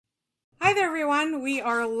Hi there, everyone. We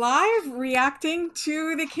are live reacting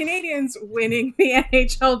to the Canadiens winning the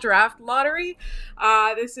NHL Draft Lottery.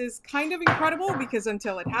 This is kind of incredible because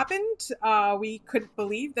until it happened, we couldn't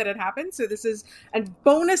believe that it happened. So this is a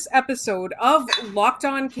bonus episode of Locked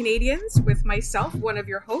On Canadiens with myself, one of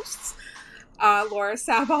your hosts, Laura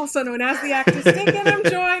Sab, also known as the Active Stick, and I'm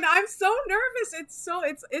joined. I'm so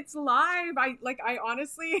nervous. It's live. I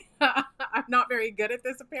honestly, I'm not very good at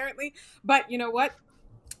this apparently, but you know what?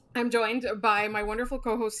 I'm joined by my wonderful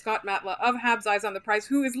co-host Scott Matla of Habs Eyes on the Prize,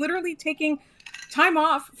 who is literally taking time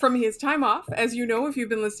off from his time off. As you know, if you've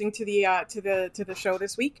been listening to the show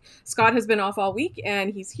this week, Scott has been off all week,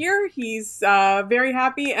 and he's here. He's very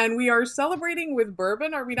happy, and we are celebrating with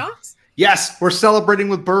bourbon. Are we not? Yes, we're celebrating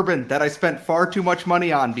with bourbon that I spent far too much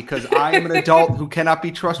money on because I am an adult who cannot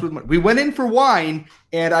be trusted with money. We went in for wine,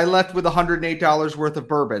 and I left with $108 worth of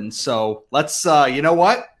bourbon. So let's, you know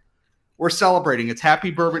what? We're celebrating. It's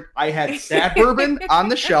happy bourbon. I had sad bourbon on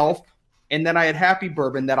the shelf, and then I had happy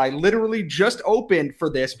bourbon that I literally just opened for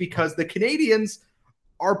this because the Canadiens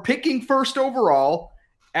are picking first overall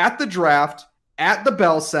at the draft at the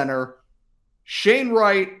Bell Center. Shane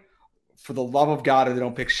Wright, for the love of God, if they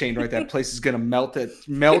don't pick Shane Wright, that place is going to melt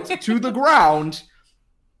to the ground.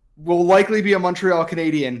 Will likely be a Montreal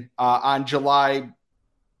Canadian on July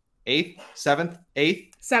 8th, 7th, 8th.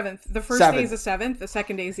 7th. The first day is the 7th. The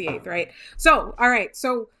second day is the 8th, right? So, all right.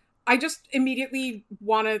 So I just immediately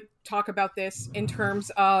want to talk about this in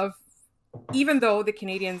terms of, even though the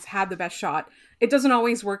Canadiens had the best shot, it doesn't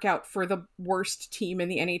always work out for the worst team in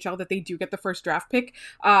the NHL that they do get the first draft pick.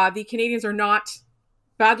 The Canadiens are not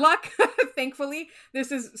bad luck, thankfully.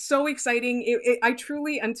 This is so exciting. I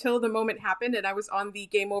truly, until the moment happened, and I was on the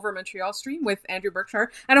Game Over Montreal stream with Andrew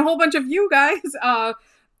Berkshire and a whole bunch of you guys,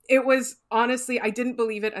 it was honestly, I didn't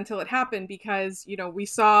believe it until it happened because, you know, we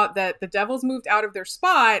saw that the Devils moved out of their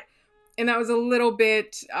spot, and that was a little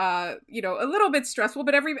bit, a little bit stressful,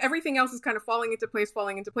 but everything else is kind of falling into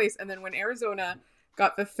place. And then when Arizona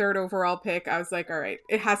got the third overall pick, I was like, all right,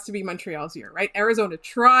 it has to be Montreal's year, right? Arizona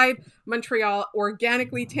tried, Montreal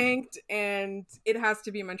organically tanked, and it has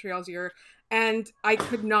to be Montreal's year. And I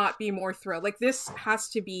could not be more thrilled. Like, this has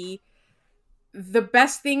to be the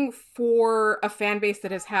best thing for a fan base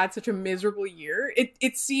that has had such a miserable year.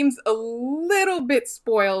 It seems a little bit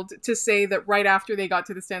spoiled to say that right after they got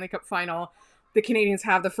to the Stanley Cup final, the Canadiens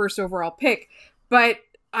have the first overall pick. But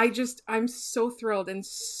I'm so thrilled and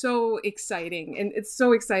so exciting, and it's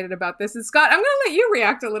so excited about this. And Scott, I'm going to let you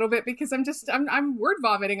react a little bit because I'm word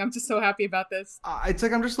vomiting. I'm just so happy about this. It's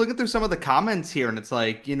like I'm just looking through some of the comments here, and it's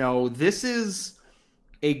like, you know, this is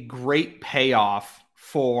a great payoff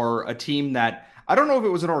for a team that I don't know if it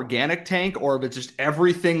was an organic tank or if it just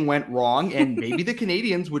everything went wrong. And maybe the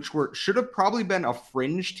Canadiens, which should have probably been a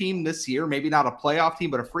fringe team this year, maybe not a playoff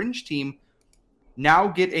team, but a fringe team, now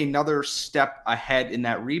get another step ahead in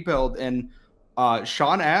that rebuild. And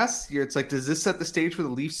Sean asks, it's like, does this set the stage for the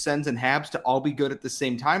Leafs, Sens, and Habs to all be good at the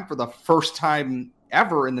same time for the first time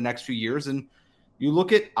ever in the next few years? And you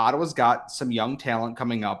look at Ottawa's got some young talent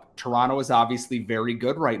coming up. Toronto is obviously very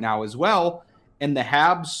good right now as well. And the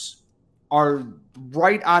Habs are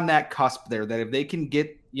right on that cusp there, that if they can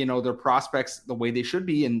get, you know, their prospects the way they should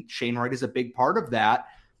be, and Shane Wright is a big part of that,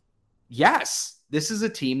 yes, this is a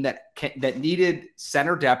team that needed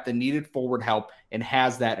center depth and needed forward help, and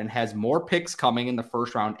has that, and has more picks coming in the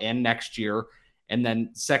first round and next year, and then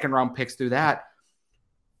second round picks through that.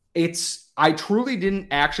 I truly didn't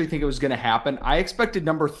actually think it was going to happen. I expected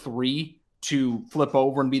number 3 to flip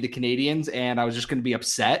over and be the Canadiens, and I was just going to be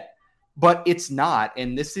upset, but it's not.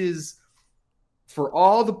 And this is, for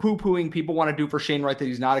all the poo-pooing people want to do for Shane Wright, that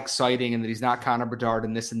he's not exciting and that he's not Connor Bedard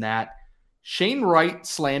and this and that, Shane Wright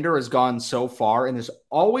slander has gone so far, and this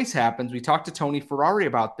always happens. We talked to Tony Ferrari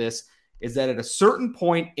about this, is that at a certain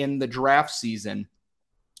point in the draft season,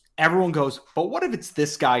 everyone goes, but what if it's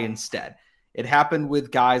this guy instead? It happened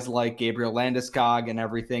with guys like Gabriel Landeskog and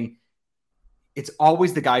everything. It's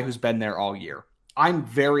always the guy who's been there all year. I'm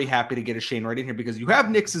very happy to get a Shane Wright in here because you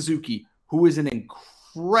have Nick Suzuki, who is an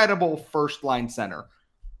incredible first-line center.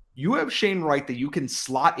 You have Shane Wright that you can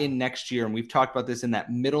slot in next year, and we've talked about this, in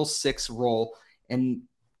that middle 6 role, and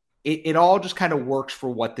it all just kind of works for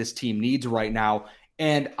what this team needs right now,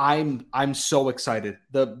 and I'm so excited.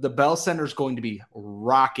 The Bell Center is going to be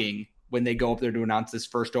rocking when they go up there to announce this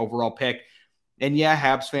first overall pick. And yeah,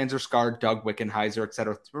 Habs fans are scarred, Doug Wickenheiser,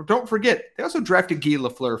 etc. Don't forget, they also drafted Guy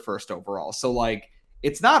Lafleur first overall, so like,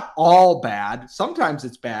 it's not all bad. Sometimes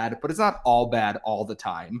it's bad, but it's not all bad all the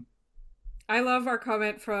time. I love our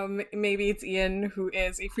comment from, maybe it's Ian, who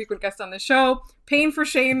is a frequent guest on the show. Pain for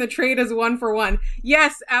Shane, the trade is 1 for 1.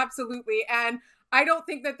 Yes, absolutely. And I don't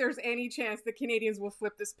think that there's any chance the Canadians will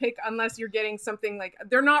flip this pick unless you're getting something like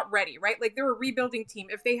they're not ready, right? Like they're a rebuilding team.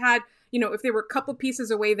 If they had, if they were a couple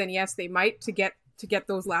pieces away, then yes, they might to get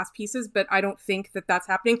those last pieces, but I don't think that that's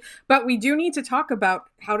happening. But we do need to talk about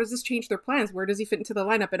how does this change their plans? Where does he fit into the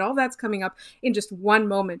lineup? And all that's coming up in just one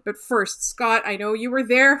moment. But first, Scott, I know you were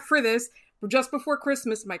there for this. Just before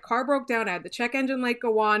Christmas, my car broke down. I had the check engine light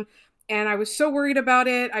go on. And I was so worried about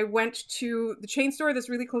it. I went to the chain store that's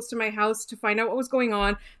really close to my house to find out what was going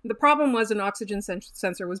on. The problem was an oxygen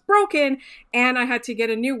sensor was broken and I had to get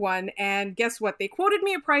a new one. And guess what? They quoted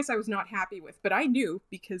me a price I was not happy with, but I knew,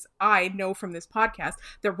 because I know from this podcast,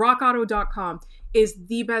 that rockauto.com is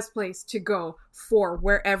the best place to go for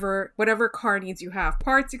whatever car needs you have.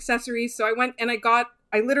 Parts, accessories. So I went and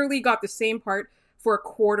I literally got the same part for a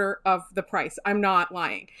quarter of the price. I'm not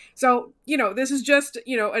lying. So, this is just,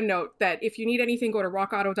 a note that if you need anything, go to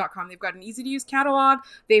rockauto.com. They've got an easy to use catalog.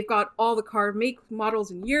 They've got all the car make,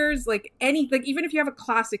 models, and years. Even if you have a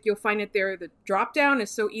classic, you'll find it there. The drop down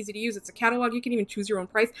is so easy to use. It's a catalog. You can even choose your own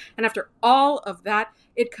price. And after all of that,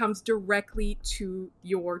 it comes directly to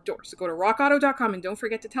your door. So go to rockauto.com and don't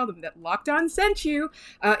forget to tell them that Locked On sent you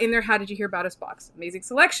in their How Did You Hear About Us box. Amazing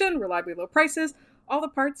selection, reliably low prices, all the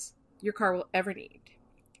parts your car will ever need.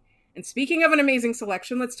 And speaking of an amazing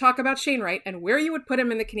selection, let's talk about Shane Wright and where you would put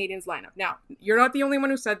him in the Canadiens lineup. Now, you're not the only one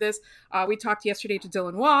who said this. We talked yesterday to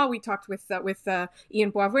Dylan Waugh. We talked with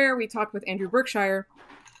Ian Boisvert. We talked with Andrew Berkshire.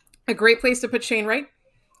 A great place to put Shane Wright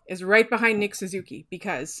is right behind Nick Suzuki,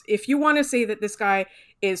 because if you want to say that this guy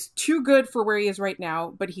is too good for where he is right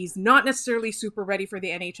now, but he's not necessarily super ready for the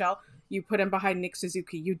NHL, you put him behind Nick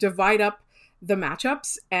Suzuki. You divide up the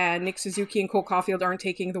matchups, and Nick Suzuki and Cole Caulfield aren't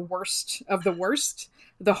taking the worst of the worst,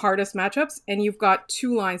 the hardest matchups, and you've got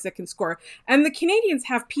two lines that can score. And the Canadians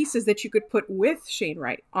have pieces that you could put with Shane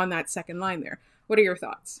Wright on that second line there. What are your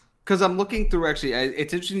thoughts? Because I'm looking through, actually,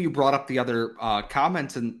 it's interesting you brought up the other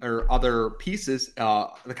comments or other pieces.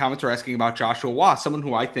 The comments are asking about Joshua Waugh, someone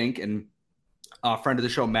who I think, and a friend of the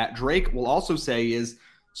show, Matt Drake, will also say is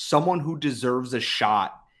someone who deserves a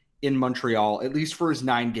shot in Montreal, at least for his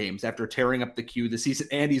 9 games after tearing up the queue this season,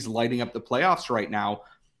 and he's lighting up the playoffs right now.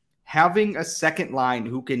 Having a second line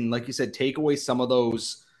who can, like you said, take away some of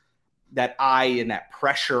that eye and that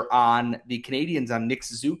pressure on the Canadians, on Nick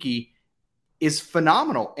Suzuki, is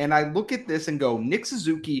phenomenal. And I look at this and go, Nick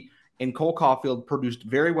Suzuki and Cole Caulfield produced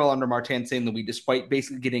very well under Martin St. Louis, despite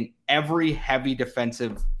basically getting every heavy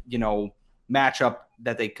defensive, matchup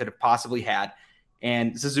that they could have possibly had.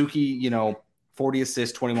 And Suzuki, 40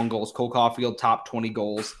 assists, 21 goals. Cole Caulfield, top 20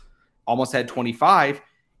 goals, almost had 25.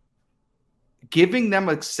 Giving them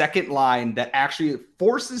a second line that actually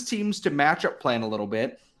forces teams to match up plan a little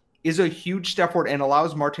bit is a huge step forward and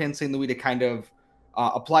allows Martin St. Louis to kind of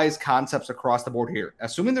apply his concepts across the board here.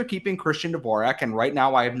 Assuming they're keeping Christian Dvorak, and right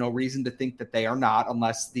now I have no reason to think that they are not,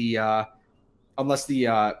 unless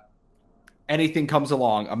anything comes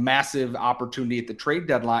along, a massive opportunity at the trade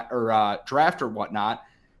deadline or draft or whatnot.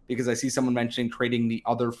 Because I see someone mentioning trading the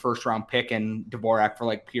other first-round pick and Dvorak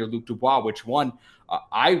for Pierre-Luc Dubois, which one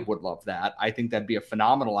I would love that. I think that'd be a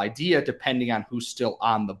phenomenal idea, depending on who's still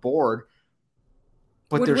on the board.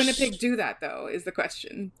 But would Winnipeg do that, though, is the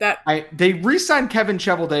question. They re-signed Kevin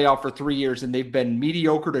Cheveldayoff for 3 years, and they've been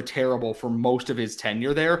mediocre to terrible for most of his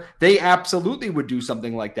tenure there. They absolutely would do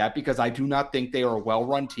something like that, because I do not think they are a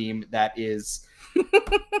well-run team that is...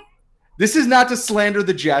 This is not to slander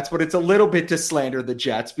the Jets, but it's a little bit to slander the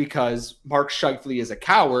Jets because Mark Scheifele is a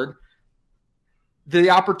coward.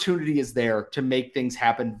 The opportunity is there to make things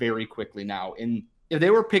happen very quickly now. And if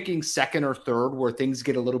they were picking second or third, where things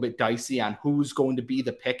get a little bit dicey on who's going to be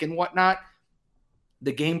the pick and whatnot,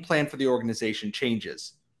 the game plan for the organization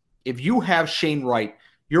changes. If you have Shane Wright,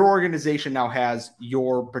 your organization now has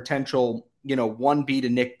your potential, 1B to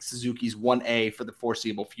Nick Suzuki's 1A for the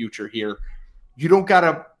foreseeable future here. You don't got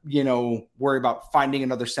to, worry about finding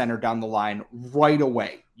another center down the line right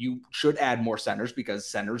away. You should add more centers because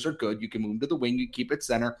centers are good. You can move to the wing, you keep it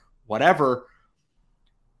center, whatever.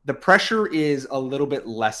 The pressure is a little bit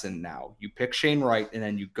lessened now. You pick Shane Wright and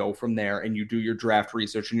then you go from there and you do your draft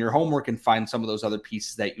research and your homework and find some of those other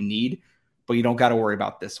pieces that you need, but you don't got to worry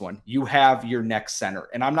about this one. You have your next center.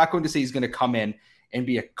 And I'm not going to say he's going to come in and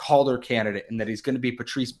be a Calder candidate and that he's going to be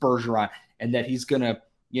Patrice Bergeron and that he's going to,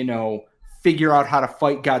 figure out how to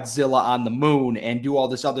fight Godzilla on the moon and do all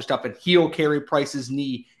this other stuff, and he'll carry Price's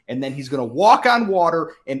knee, and then he's going to walk on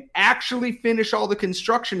water and actually finish all the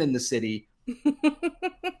construction in the city.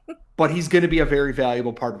 But he's going to be a very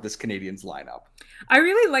valuable part of this Canadiens lineup. I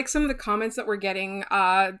really like some of the comments that we're getting.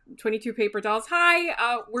 22 Paper Dolls.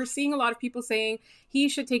 Hi. We're seeing a lot of people saying he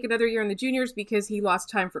should take another year in the juniors because he lost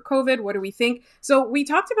time for COVID. What do we think? So we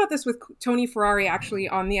talked about this with Tony Ferrari actually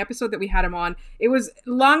on the episode that we had him on. It was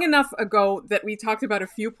long enough ago that we talked about a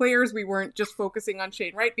few players. We weren't just focusing on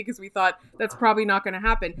Shane Wright because we thought that's probably not going to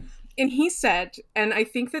happen. And he said, and I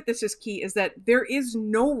think that this is key, is that there is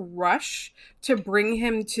no rush to bring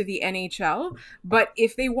him to the NHL. But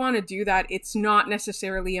if they want to do that, it's not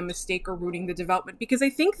necessarily a mistake or ruining the development. Because I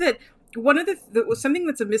think that one of something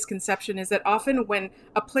that's a misconception is that often when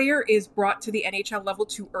a player is brought to the NHL level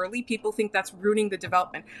too early, people think that's ruining the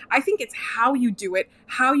development. I think it's how you do it,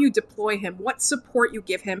 how you deploy him, what support you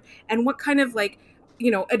give him, and what kind of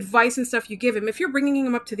advice and stuff you give him. If you're bringing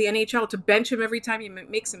him up to the NHL to bench him every time he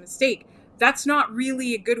makes a mistake, that's not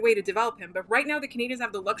really a good way to develop him. But right now, the Canadiens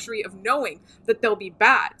have the luxury of knowing that they'll be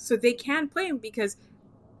bad. So they can play him because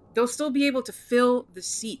they'll still be able to fill the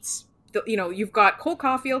seats. You've got Cole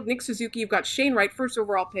Caulfield, Nick Suzuki, you've got Shane Wright, first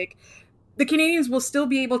overall pick. The Canadiens will still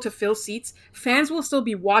be able to fill seats. Fans will still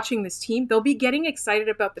be watching this team. They'll be getting excited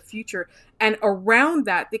about the future. And around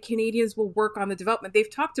that, the Canadiens will work on the development. They've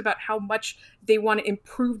talked about how much they want to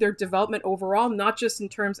improve their development overall, not just in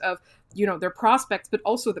terms of, their prospects, but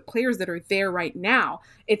also the players that are there right now.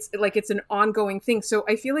 It's an ongoing thing. So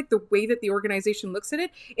I feel like the way that the organization looks at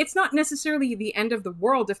it, it's not necessarily the end of the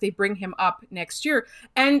world if they bring him up next year.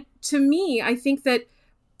 And to me, I think that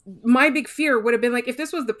my big fear would have been if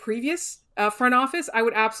this was the previous front office, I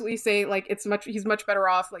would absolutely say he's much better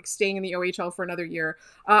off staying in the OHL for another year.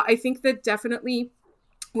 I think that definitely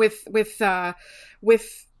with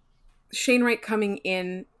Shane Wright coming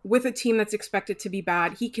in with a team that's expected to be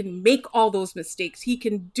bad, he can make all those mistakes. He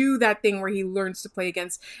can do that thing where he learns to play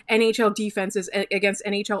against NHL defenses, against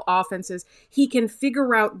NHL offenses. He can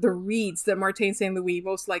figure out the reads that Martin St. Louis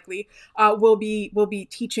most likely will be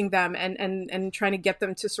teaching them and trying to get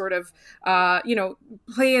them to sort of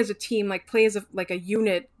play as a team, play as a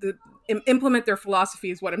unit. Implement their philosophy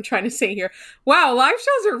is what I'm trying to say here. Wow, live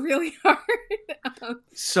shows are really hard.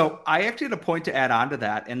 So I actually had a point to add on to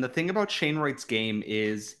that. And the thing about Shane Wright's game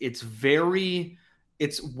is it's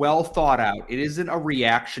well thought out. It isn't a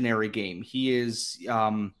reactionary game. He is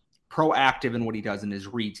proactive in what he does in his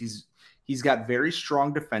reads. He's got very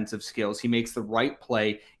strong defensive skills. He makes the right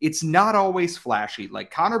play. It's not always flashy.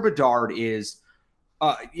 Connor Bedard is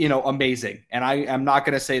amazing. And I am not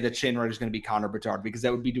going to say that Shane Wright is going to be Connor Bedard because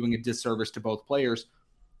that would be doing a disservice to both players.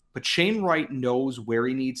 But Shane Wright knows where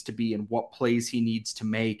he needs to be and what plays he needs to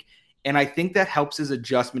make. And I think that helps his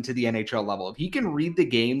adjustment to the NHL level. If he can read the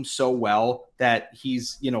game so well that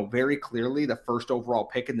he's, very clearly the first overall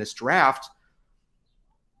pick in this draft,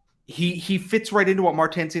 he fits right into what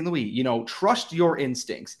Martin St. Louis, trust your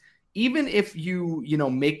instincts. Even if you,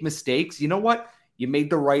 make mistakes, you know what? You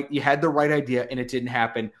had the right idea and it didn't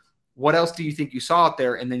happen. What else do you think you saw out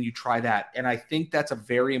there? And then you try that. And I think that's a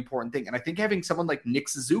very important thing. And I think having someone like Nick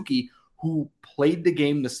Suzuki, who played the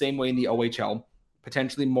game the same way in the OHL,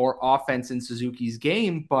 potentially more offense in Suzuki's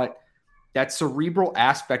game, but that cerebral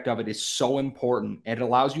aspect of it is so important. And it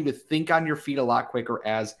allows you to think on your feet a lot quicker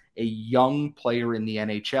as a young player in the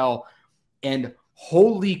NHL. And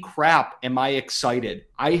holy crap, am I excited.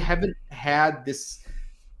 I haven't had this.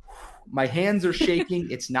 My hands are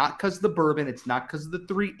shaking. It's not because of the bourbon. It's not because of the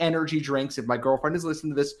 3 energy drinks. If my girlfriend is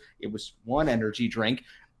listening to this, it was 1 energy drink.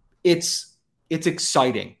 It's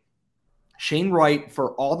exciting. Shane Wright,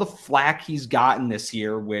 for all the flack he's gotten this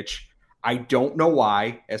year, which I don't know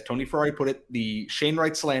why, as Tony Ferrari put it, the Shane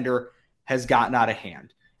Wright slander has gotten out of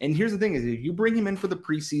hand. And here's the thing is, if you bring him in for the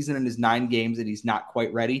preseason in his 9 games and he's not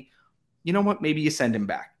quite ready, you know what? Maybe you send him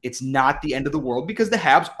back. It's not the end of the world because the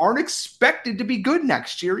Habs aren't expected to be good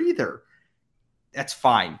next year either. That's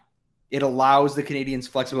fine. It allows the Canadiens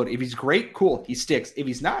flexibility. If he's great, cool, he sticks. If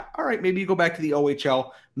he's not, all right, maybe you go back to the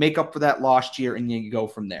OHL, make up for that lost year, and you go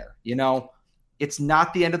from there. It's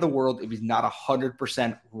not the end of the world if he's not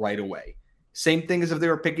 100% right away. Same thing as if they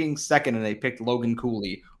were picking second and they picked Logan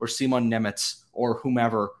Cooley or Simon Nemetz or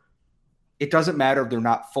whomever. It doesn't matter if they're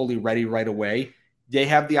not fully ready right away. They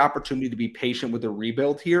have the opportunity to be patient with the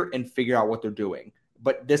rebuild here and figure out what they're doing.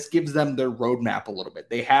 But this gives them their roadmap a little bit.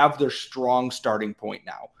 They have their strong starting point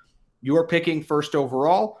now. You are picking first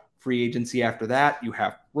overall, free agency after that. You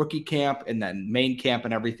have rookie camp and then main camp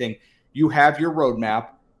and everything. You have your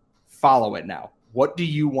roadmap. Follow it now. What do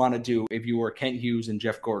you want to do if you were Kent Hughes and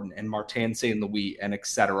Jeff Gordon and Martin St. Louis and et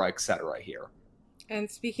cetera here? And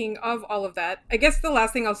speaking of all of that, I guess the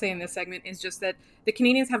last thing I'll say in this segment is just that the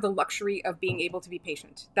Canadiens have the luxury of being able to be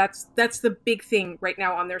patient. That's the big thing right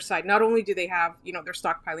now on their side. Not only do they have, they're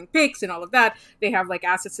stockpiling picks and all of that, they have like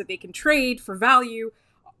assets that they can trade for value.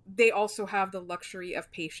 They also have the luxury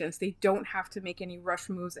of patience. They don't have to make any rush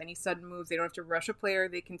moves, any sudden moves. They don't have to rush a player.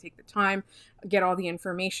 They can take the time, get all the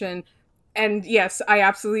information. And yes, I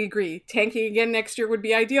absolutely agree. Tanking again next year would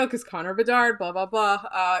be ideal because Connor Bedard, blah, blah,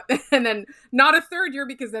 blah. And then not a third year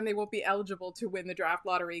because then they won't be eligible to win the draft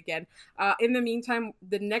lottery again. In the meantime,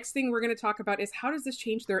 the next thing we're going to talk about is how does this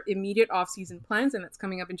change their immediate offseason plans? And that's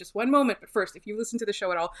coming up in just one moment. But first, if you listen to the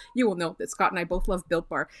show at all, you will know that Scott and I both love Built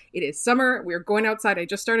Bar. It is summer. We're going outside. I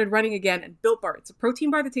just started running again. And Built Bar, it's a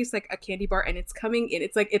protein bar that tastes like a candy bar. And it's coming in.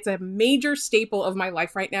 It's a major staple of my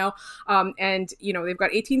life right now. And, they've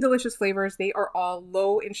got 18 delicious flavors. They are all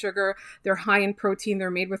low in sugar. They're high in protein.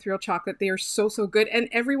 They're made with real chocolate. They are so, so good. And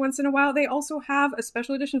every once in a while, they also have a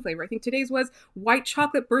special edition flavor. I think today's was white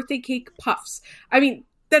chocolate birthday cake puffs. I mean,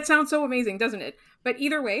 that sounds so amazing, doesn't it? But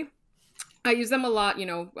either way, I use them a lot,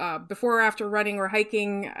 before or after running or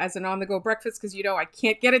hiking as an on-the-go breakfast because, I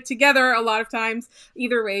can't get it together a lot of times.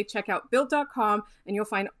 Either way, check out Built.com and you'll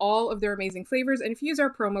find all of their amazing flavors. And if you use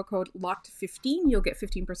our promo code LOCKED15, you'll get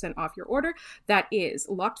 15% off your order. That is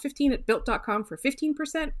LOCKED15 at Built.com for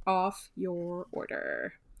 15% off your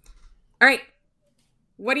order. All right.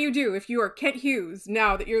 What do you do if you are Kent Hughes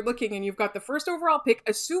now that you're looking and you've got the first overall pick,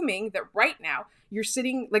 assuming that right now you're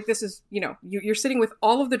sitting like this is, you're sitting with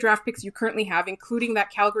all of the draft picks you currently have, including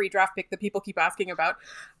that Calgary draft pick that people keep asking about.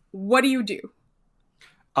 What do you do?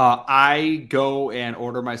 I go and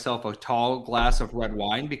order myself a tall glass of red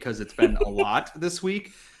wine because it's been a lot this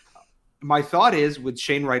week. My thought is with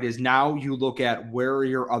Shane Wright is now you look at where are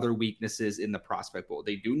your other weaknesses in the prospect pool.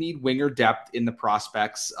 They do need winger depth in the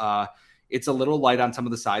prospects. It's a little light on some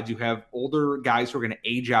of the sides. You have older guys who are going to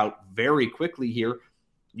age out very quickly here.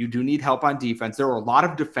 You do need help on defense. There are a lot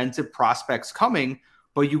of defensive prospects coming,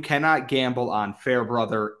 but you cannot gamble on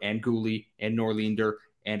Fairbrother and Guhle and Norlinder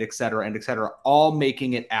and et cetera, all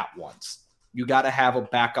making it at once. You got to have a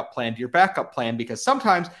backup plan to your backup plan because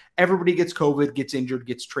sometimes everybody gets COVID, gets injured,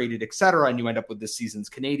 gets traded, et cetera, and you end up with this season's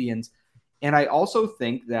Canadiens. And I also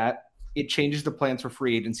think that it changes the plans for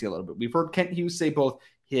free agency a little bit. We've heard Kent Hughes say both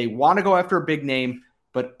they want to go after a big name,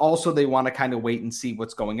 but also they want to kind of wait and see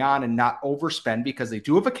what's going on and not overspend because they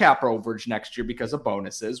do have a cap overage next year because of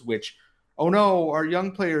bonuses, which, oh no, our young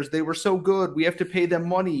players, they were so good. We have to pay them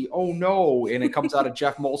money. Oh no. And it comes out of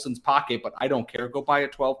Jeff Molson's pocket, but I don't care. Go buy a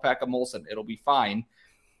 12-pack of Molson. It'll be fine.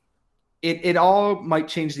 It all might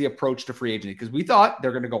change the approach to free agency because we thought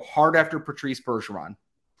they're going to go hard after Patrice Bergeron.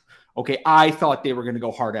 Okay, I thought they were going to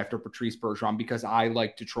go hard after Patrice Bergeron because I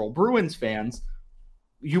like to troll Bruins fans.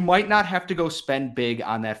 You might not have to go spend big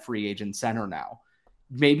on that free agent center now.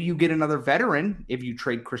 Maybe you get another veteran if you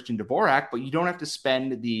trade Christian Dvorak, but you don't have to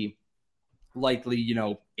spend the likely,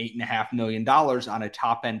 $8.5 million on a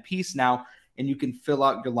top end piece now, and you can fill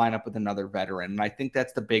out your lineup with another veteran. And I think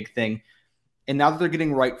that's the big thing. And now that they're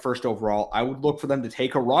getting right first overall, I would look for them to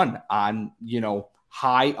take a run on,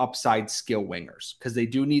 high upside skill wingers because they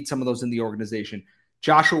do need some of those in the organization.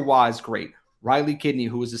 Joshua Waugh is great. Riley Kidney,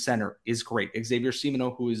 who is a center, is great. Xavier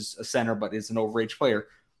Simoneau, who is a center but is an overage player,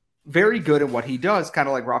 very good at what he does, kind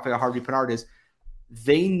of like Raphael Harvey-Pinard is.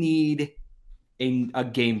 They need a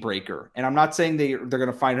game breaker. And I'm not saying they're going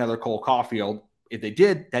to find another Cole Caulfield. If they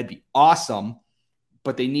did, that'd be awesome.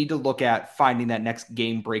 But they need to look at finding that next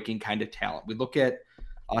game-breaking kind of talent. We look at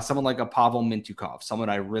someone like a Pavel Mintyukov, someone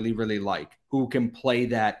I really, really like, who can play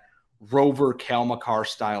that rover Cale Makar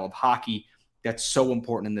style of hockey that's so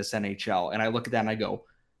important in this NHL. And I look at that and I go,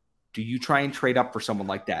 do you try and trade up for someone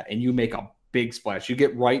like that? And you make a big splash. You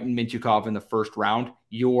get Wright and Mintyukov in the first round.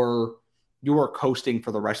 You're coasting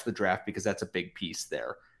for the rest of the draft because that's a big piece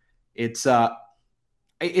there. It's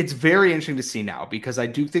very interesting to see now because I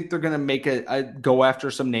do think they're going to make a go after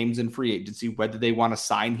some names in free agency, whether they want to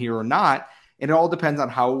sign here or not. And it all depends on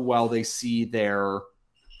how well they see their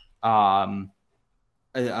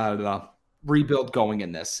rebuild going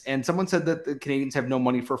in this. And someone said that the Canadiens have no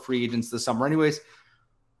money for free agents this summer anyways.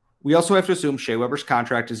 We also have to assume Shea Weber's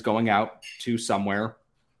contract is going out to somewhere.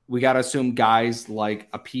 We got to assume guys like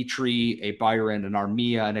a Petrie, a Byron, an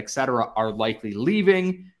Armia, and et cetera are likely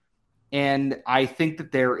leaving. And I think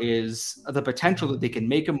that there is the potential that they can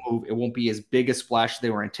make a move. It won't be as big a splash as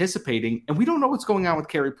they were anticipating. And we don't know what's going on with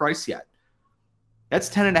Carey Price yet. That's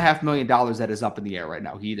 $10.5 million that is up in the air right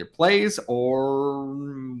now. He either plays or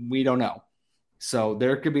we don't know. So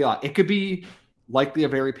there could be a lot. It could be likely a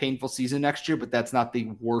very painful season next year, but that's not the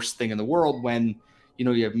worst thing in the world when,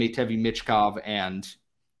 you have Matevi Michkov and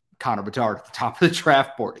Connor Bedard at the top of the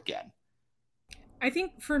draft board again. I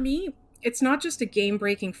think for me, it's not just a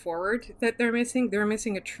game-breaking forward that they're missing. They're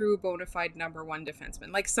missing a true bona fide number one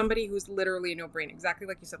defenseman. Like somebody who's literally a no-brainer. Exactly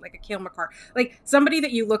like you said, like a Cale Makar. Like somebody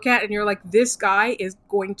that you look at and you're like, this guy is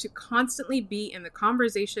going to constantly be in the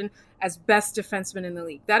conversation as best defenseman in the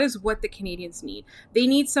league. That is what the Canadians need. They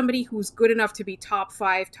need somebody who's good enough to be top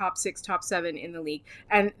 5, top 6, top 7 in the league.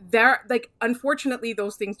 And they're like, unfortunately,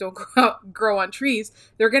 those things don't grow on trees.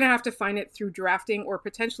 They're going to have to find it through drafting or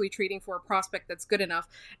potentially trading for a prospect that's good enough.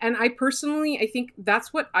 And I think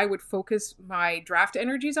that's what I would focus my draft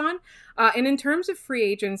energies on. And in terms of free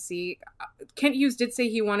agency, Kent Hughes did say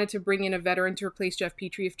he wanted to bring in a veteran to replace Jeff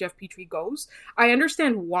Petrie if Jeff Petrie goes. I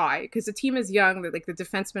understand why, because the team is young, like the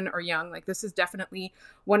defensemen are young. Like this is definitely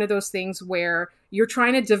one of those things where you're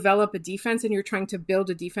trying to develop a defense and you're trying to build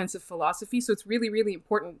a defensive philosophy. So it's really, really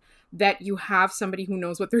important that you have somebody who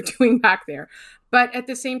knows what they're doing back there. But at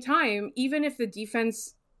the same time, even if they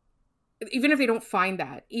don't find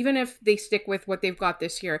that, even if they stick with what they've got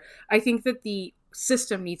this year, I think that the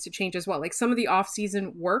system needs to change as well. Like some of the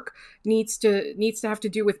off-season work needs to have to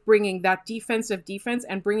do with bringing that defensive defense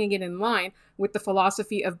and bringing it in line with the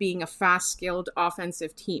philosophy of being a fast-skilled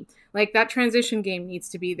offensive team. Like that transition game needs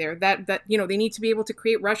to be there. That they need to be able to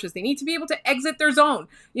create rushes. They need to be able to exit their zone.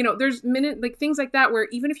 There's things like that where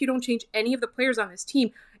even if you don't change any of the players on this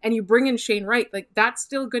team and you bring in Shane Wright, like that's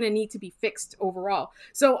still going to need to be fixed overall.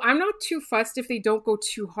 So I'm not too fussed if they don't go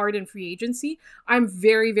too hard in free agency. I'm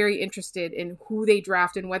very, very interested in who they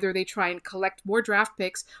draft and whether they try and collect more draft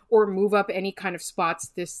picks or move up any kind of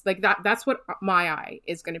spots. That's what my eye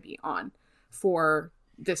is going to be on for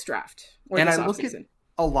this draft or this offseason.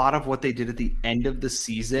 A lot of what they did at the end of the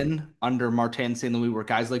season under Martin St. Louis, where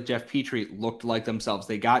guys like Jeff Petrie looked like themselves.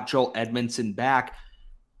 They got Joel Edmondson back.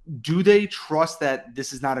 Do they trust that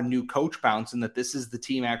this is not a new coach bounce and that this is the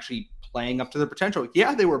team actually playing up to their potential?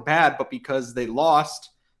 Yeah, they were bad, but because they lost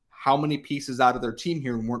how many pieces out of their team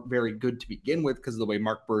here and weren't very good to begin with because of the way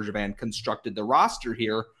Marc Bergevin constructed the roster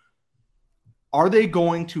here, are they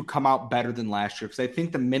going to come out better than last year? Because I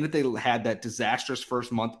think the minute they had that disastrous first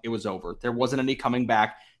month, it was over. There wasn't any coming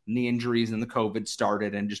back, and the injuries and the COVID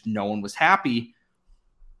started, and just no one was happy.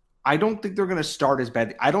 I don't think they're going to start as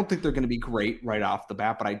bad. I don't think they're going to be great right off the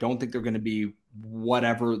bat, but I don't think they're going to be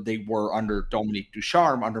whatever they were under Dominique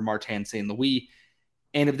Ducharme, under Martin St. Louis.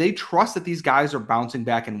 And if they trust that these guys are bouncing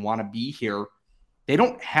back and want to be here, they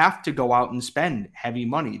don't have to go out and spend heavy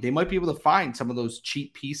money. They might be able to find some of those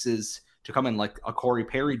cheap pieces to come in like a Corey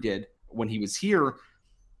Perry did when he was here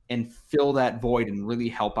and fill that void and really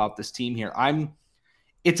help out this team here.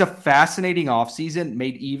 It's a fascinating offseason,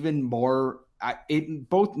 made even more. It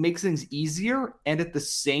both makes things easier and at the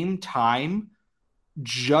same time,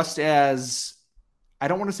 just as, I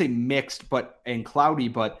don't want to say mixed and cloudy,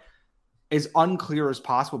 but as unclear as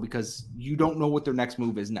possible because you don't know what their next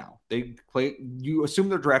move is now. You assume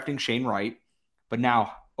they're drafting Shane Wright, but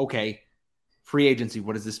now, okay, free agency,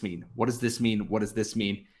 what does this mean? What does this mean? What does this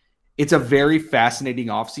mean? It's a very fascinating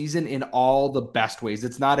offseason in all the best ways.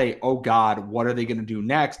 It's not a, oh God, what are they going to do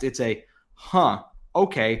next? It's a,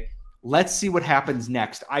 okay, let's see what happens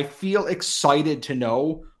next. I feel excited to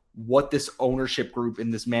know what this ownership group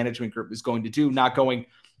and this management group is going to do, not going,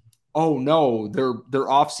 oh no, their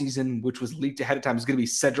offseason, which was leaked ahead of time, is going to be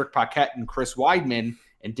Cedric Paquette and Chris Weidman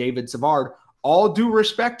and David Savard. All due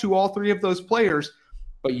respect to all three of those players,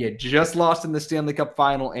 but you just lost in the Stanley Cup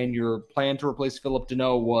final, and your plan to replace Philip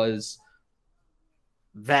Deneau was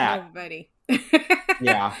that. Nobody.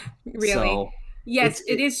 Yeah. Really? So, yes,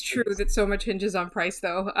 it is true that so much hinges on price,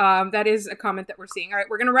 though. That is a comment that we're seeing. All right,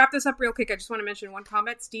 we're going to wrap this up real quick. I just want to mention one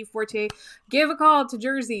comment. Steve Forte gave a call to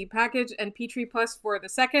Jersey, Package, and Petrie Plus for the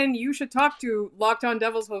second. You should talk to Locked On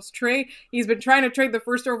Devils host Trey. He's been trying to trade the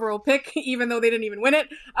first overall pick, even though they didn't even win it.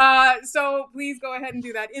 So please go ahead and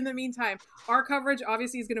do that. In the meantime, our coverage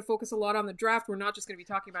obviously is going to focus a lot on the draft. We're not just going to be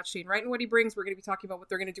talking about Shane Wright and what he brings. We're going to be talking about what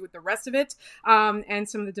they're going to do with the rest of it, and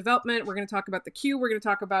some of the development. We're going to talk about the Q. We're going to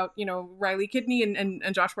talk about, Riley Kidney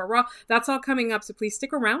and Joshua Raw. That's all coming up, so please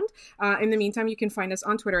stick around. In the meantime, you can find us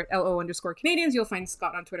on Twitter at LO_Canadians. You'll find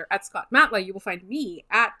Scott on Twitter at Scott Matla. You will find me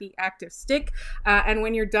at The Active Stick. And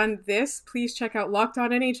when you're done this, please check out Locked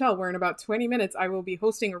On NHL, where in about 20 minutes, I will be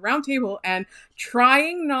hosting a roundtable and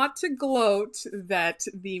trying not to gloat that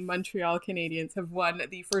the Montreal Canadiens have won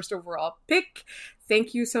the first overall pick.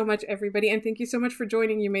 Thank you so much, everybody, and thank you so much for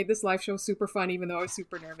joining. You made this live show super fun, even though I was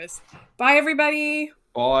super nervous. Bye, everybody.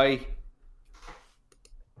 Bye.